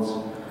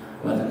world,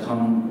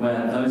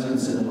 where those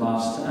considered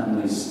last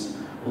and least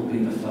will be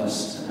the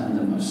first and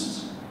the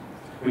most.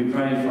 We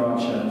pray for our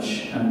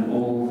church and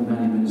all the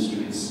many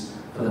ministries,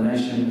 for the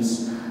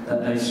nations,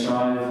 that they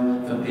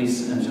strive for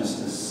peace and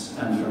justice,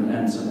 and for an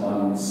end to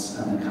violence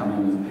and the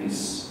coming of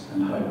peace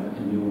and hope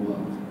in your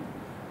world.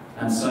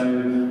 And so,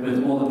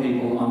 with all the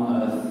people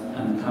on earth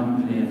and the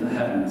company of the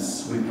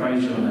heavens, we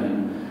praise your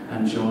name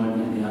and join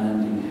in the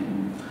unending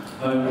hymn.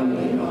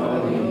 Holy,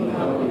 holy,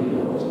 holy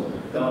Lord,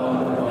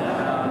 God of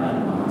power and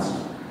might,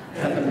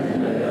 heaven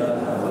and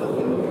earth are full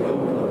of your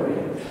glory.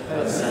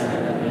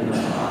 Hosanna in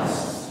the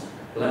highest.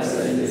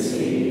 Blessed is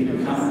he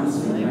who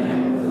comes in the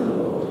name of the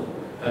Lord.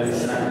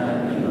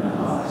 Hosanna in the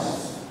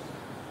highest.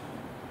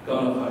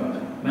 God of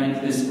hope,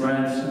 make this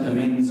bread the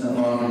means of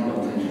our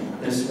rebuilding,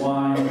 this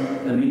wine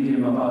the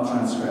medium of our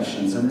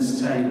transgressions, and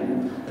this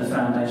table the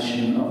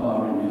foundation of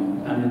our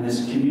renewal, and in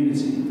this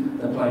community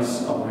the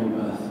place of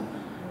rebirth.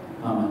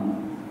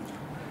 Amen.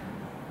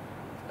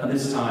 At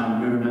this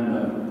time we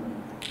remember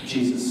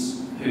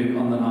Jesus, who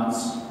on the night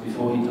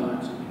before he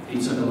died,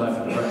 he took a loaf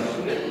of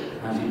bread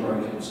and he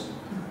broke it.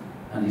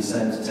 And he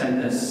said,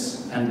 "Take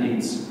this and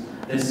eat.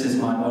 This is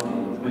my body,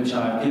 which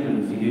I have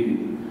given for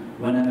you.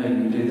 Whenever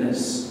you do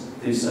this,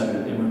 do so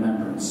in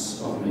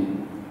remembrance of me."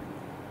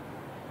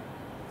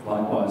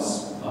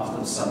 Likewise, after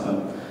the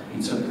supper,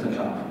 he took the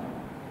cup.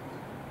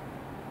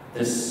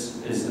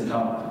 "This is the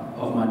cup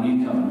of my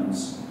new covenant,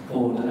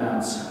 poured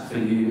out for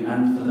you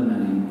and for the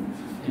many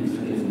in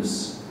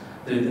forgiveness.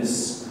 Do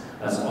this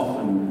as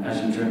often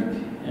as you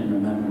drink in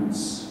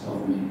remembrance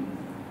of me."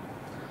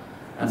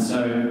 And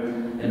so,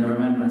 in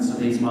remembrance of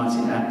these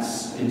mighty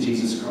acts in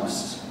Jesus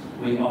Christ,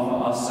 we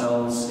offer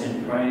ourselves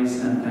in praise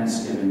and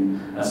thanksgiving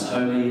as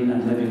holy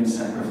and living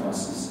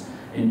sacrifices.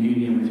 In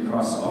union with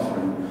Christ's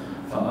offering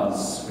for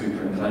us, we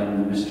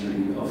proclaim the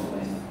mystery of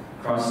faith.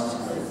 Christ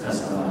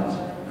has died.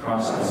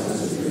 Christ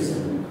has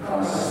risen.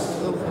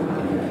 Christ will come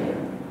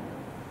again.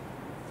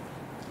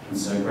 And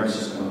so,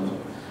 gracious God,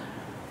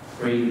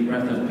 breathe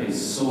breath of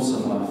peace, source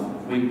of life,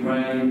 we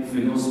pray for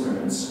your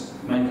spirits.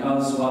 Make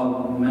us,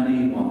 while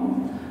many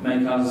one.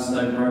 Make us,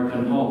 though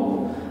broken,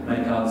 whole.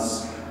 Make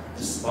us,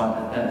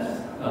 despite death,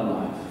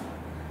 alive.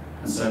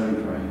 And so we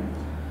pray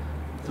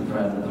the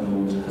prayer that the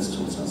Lord has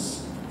taught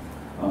us.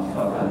 Our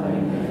Father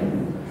in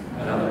heaven,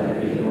 hallowed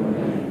be your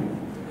name.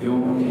 Your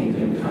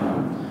kingdom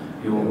come,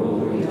 your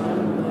will be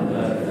done on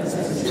earth as it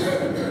is in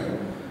heaven.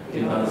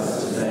 Give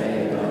us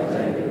today our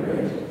daily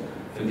bread.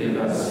 Forgive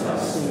us our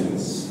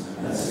sins,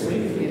 as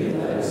we forgive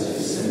those who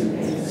sin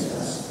against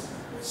us.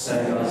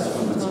 Save us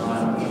from the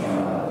time of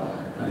trial,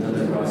 and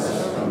deliver us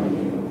from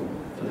evil.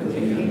 For the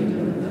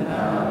kingdom, the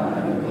power,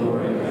 and the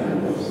glory are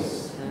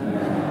yours, and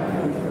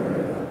now and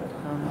forever.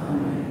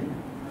 Amen.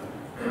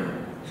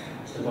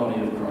 The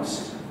body of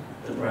Christ,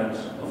 the bread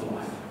of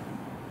life.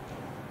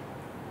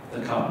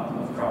 The cup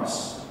of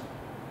Christ,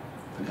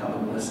 the cup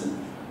of blessing.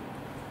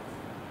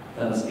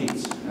 Let us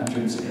eat and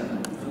drink together,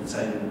 for the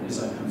table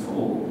is open for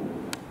all.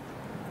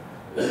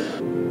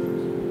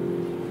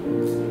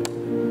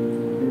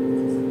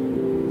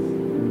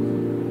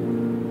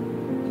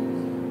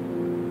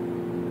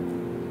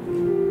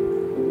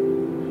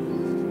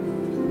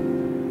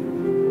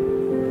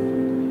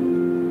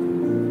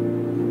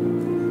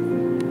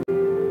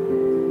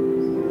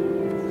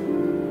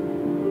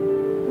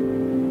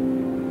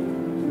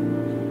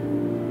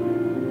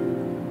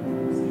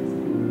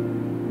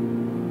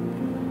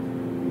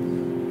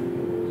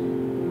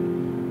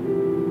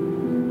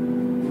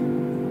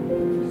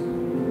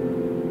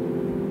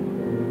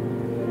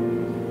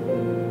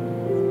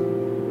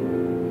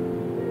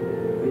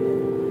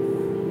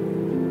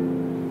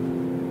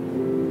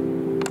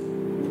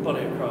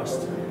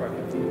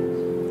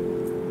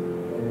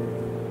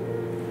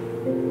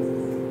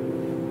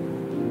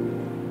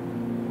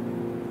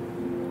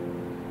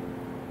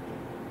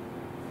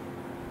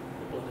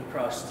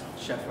 Christ,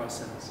 shed for our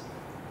sins.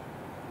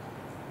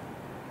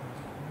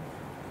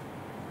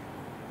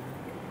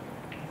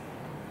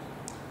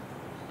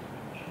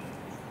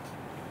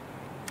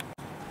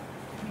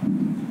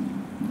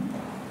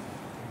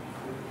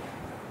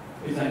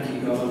 We thank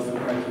you, God, for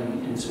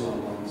breaking into our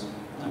world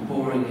and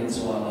pouring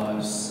into our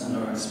lives and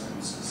our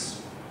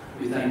experiences.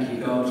 We thank you,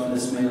 God, for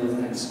this meal of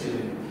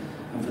thanksgiving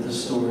and for the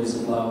stories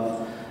of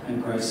love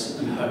and grace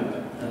and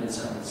hope that it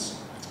tells.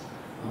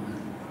 Amen.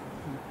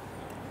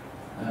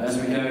 As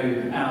we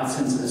go out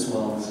into this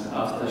world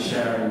after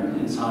sharing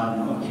in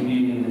time of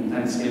communion and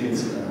thanksgiving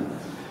together,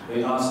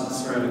 we ask that the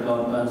Spirit of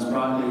God burns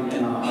brightly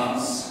in our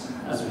hearts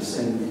as we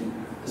sing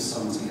this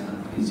song together.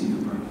 Please do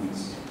for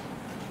brokenness.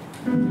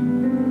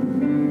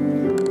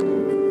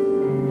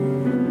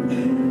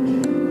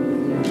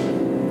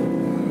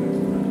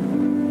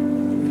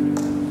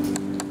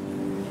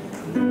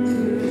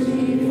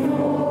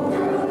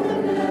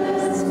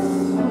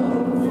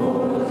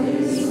 For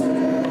his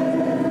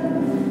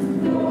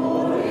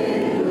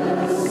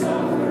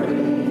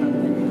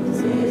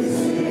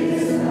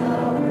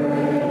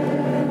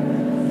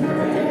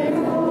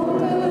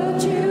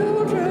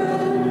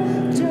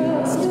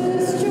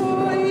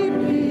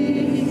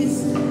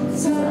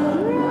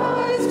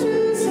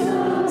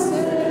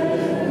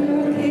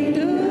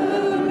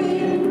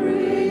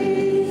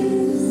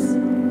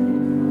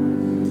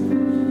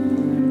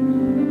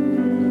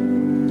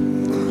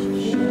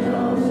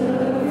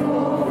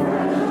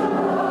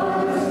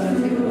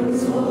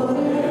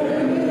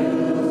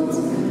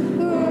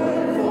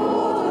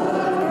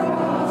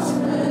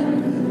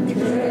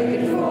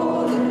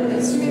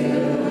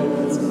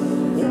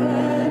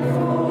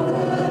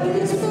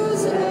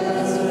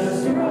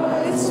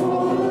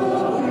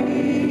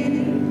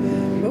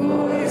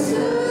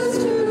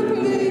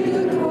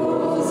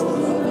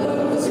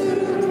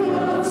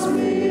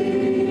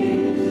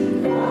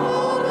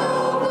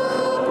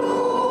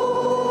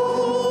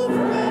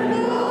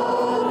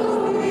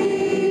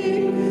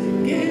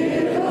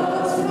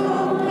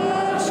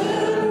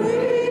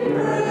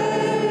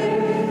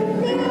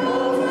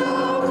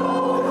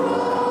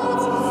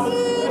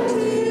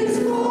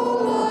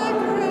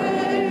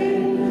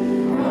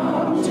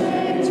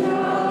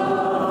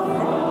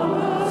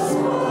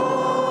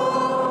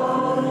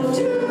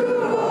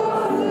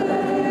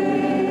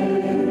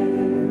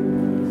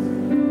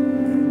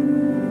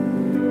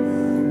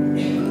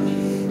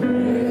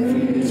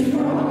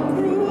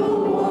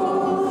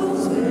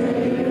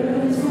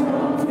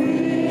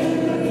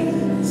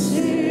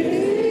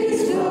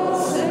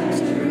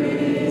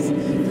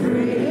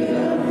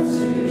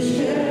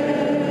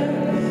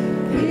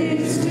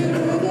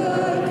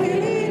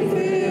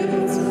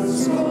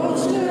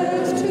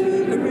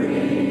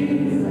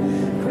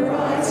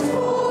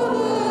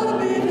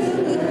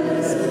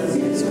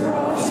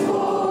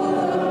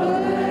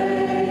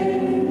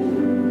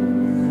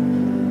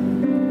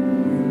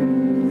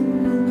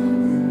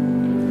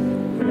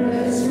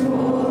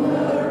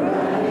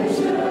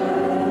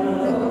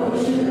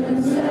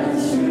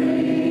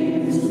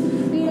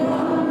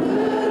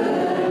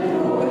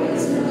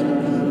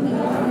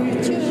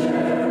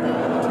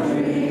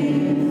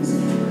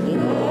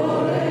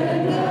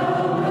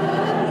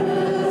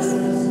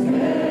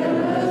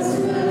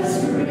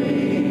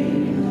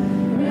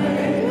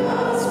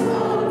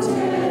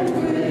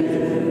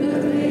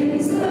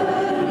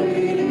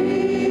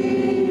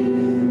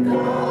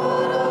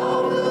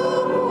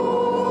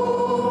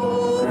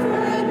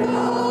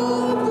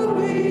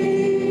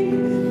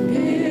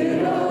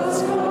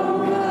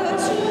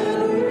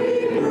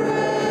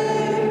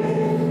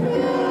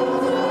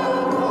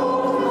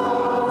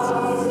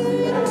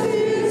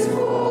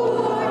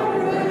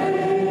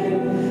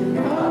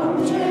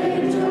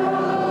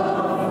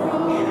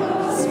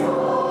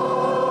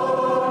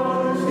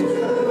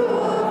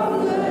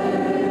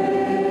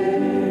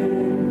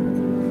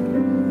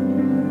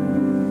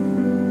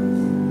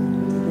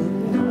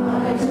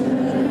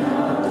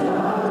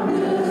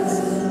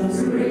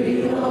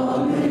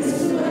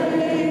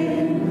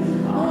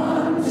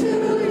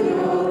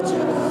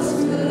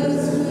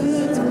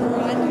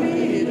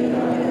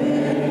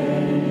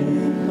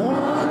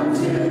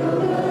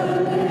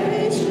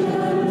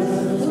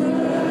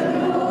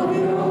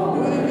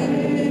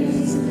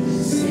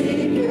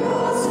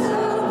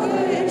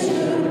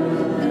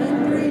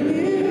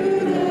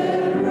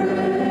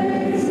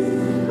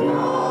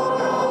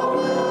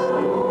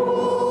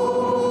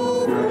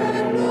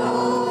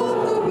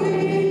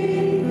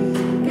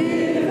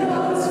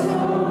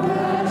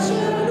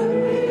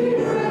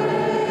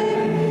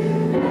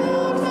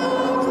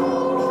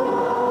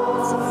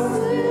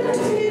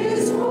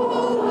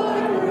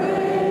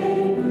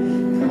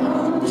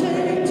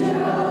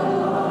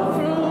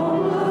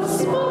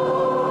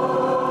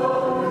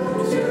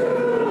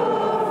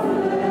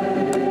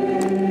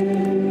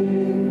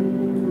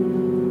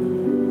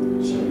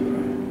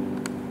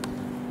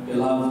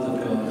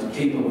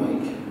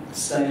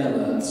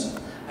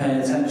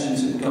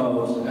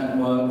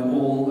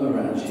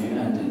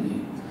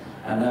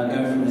And now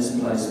go from this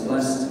place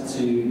blessed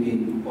to be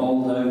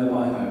bowled over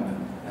by hope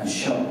and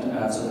shocked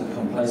out of the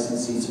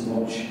complacency to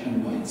watch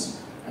and wait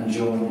and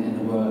join in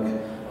the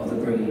work of the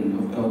bringing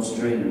of God's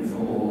dream for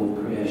all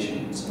of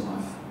creation to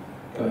life.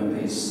 Go in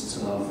peace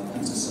to love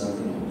and to serve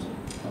the Lord.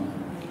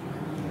 Amen.